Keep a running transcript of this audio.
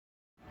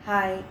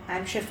Hi,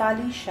 I'm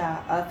Shefali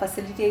Shah, a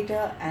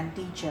facilitator and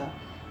teacher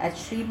at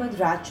Srimad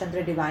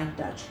Rajchandra Divine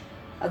Touch,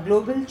 a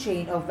global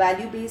chain of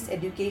value based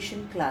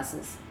education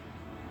classes.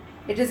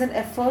 It is an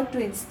effort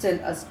to instill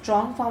a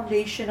strong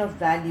foundation of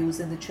values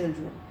in the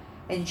children,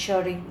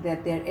 ensuring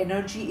that their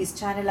energy is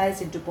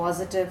channelized into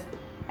positive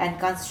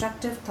and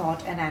constructive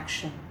thought and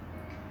action.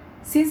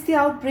 Since the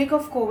outbreak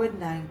of COVID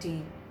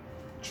 19,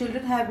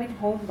 children have been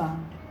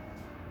homebound.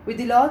 With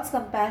the Lord's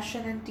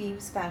compassion and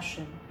team's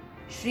passion,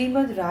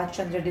 Srimad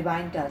Rajchandra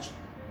Divine Touch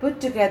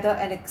put together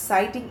an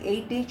exciting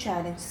 8-day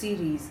challenge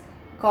series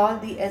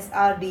called the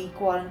SRD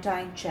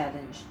Quarantine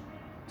Challenge.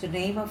 To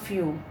name a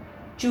few,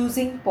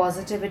 choosing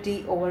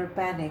positivity over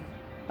panic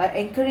by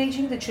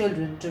encouraging the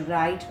children to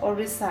write or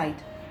recite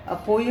a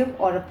poem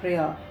or a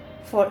prayer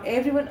for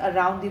everyone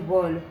around the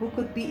world who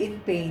could be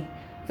in pain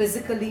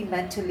physically,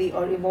 mentally,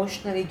 or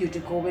emotionally due to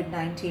COVID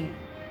 19,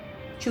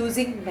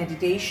 choosing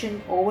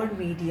meditation over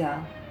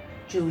media,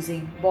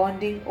 choosing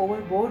bonding over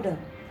boredom,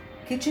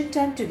 kitchen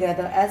time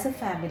together as a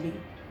family.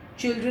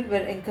 Children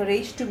were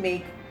encouraged to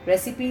make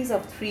recipes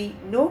of three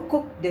no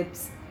cook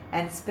dips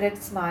and spread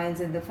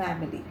smiles in the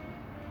family.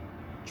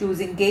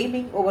 Choosing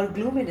gaming over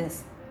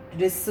gloominess to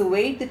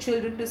dissuade the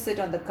children to sit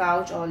on the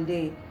couch all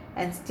day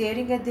and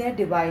staring at their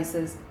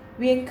devices,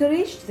 we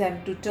encouraged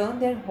them to turn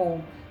their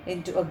home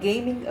into a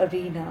gaming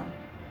arena.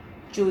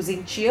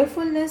 Choosing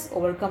cheerfulness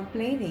over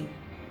complaining.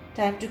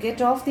 Time to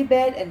get off the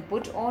bed and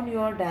put on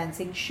your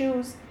dancing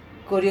shoes.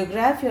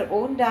 Choreograph your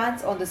own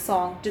dance on the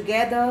song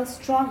Together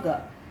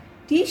Stronger.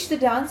 Teach the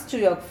dance to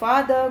your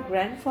father,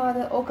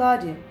 grandfather, or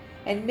guardian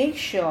and make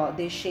sure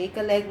they shake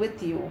a leg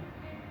with you.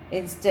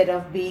 Instead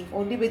of being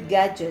only with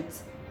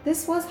gadgets,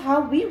 this was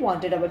how we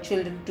wanted our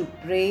children to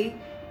pray,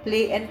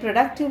 play, and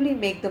productively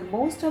make the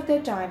most of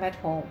their time at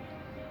home.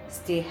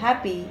 Stay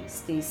happy,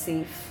 stay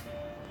safe.